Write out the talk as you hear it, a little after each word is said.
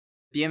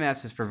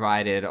BMS has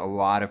provided a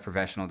lot of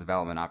professional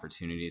development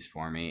opportunities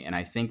for me. And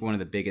I think one of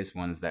the biggest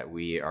ones that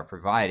we are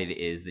provided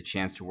is the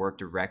chance to work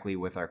directly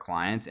with our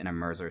clients and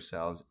immerse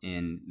ourselves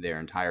in their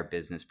entire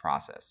business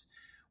process.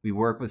 We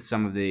work with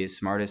some of the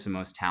smartest and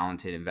most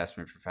talented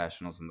investment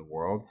professionals in the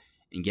world,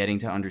 and getting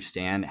to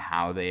understand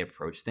how they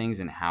approach things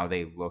and how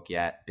they look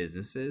at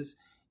businesses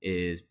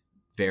is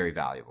very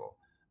valuable.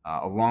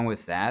 Along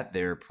with that,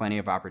 there are plenty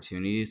of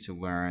opportunities to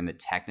learn the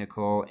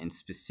technical and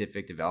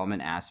specific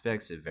development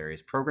aspects of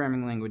various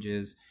programming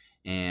languages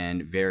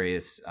and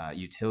various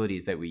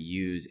utilities that we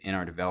use in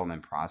our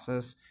development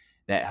process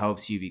that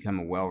helps you become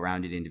a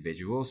well-rounded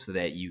individual so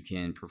that you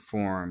can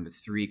perform the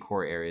three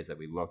core areas that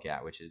we look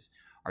at, which is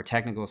our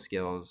technical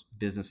skills,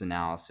 business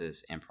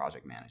analysis, and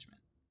project management.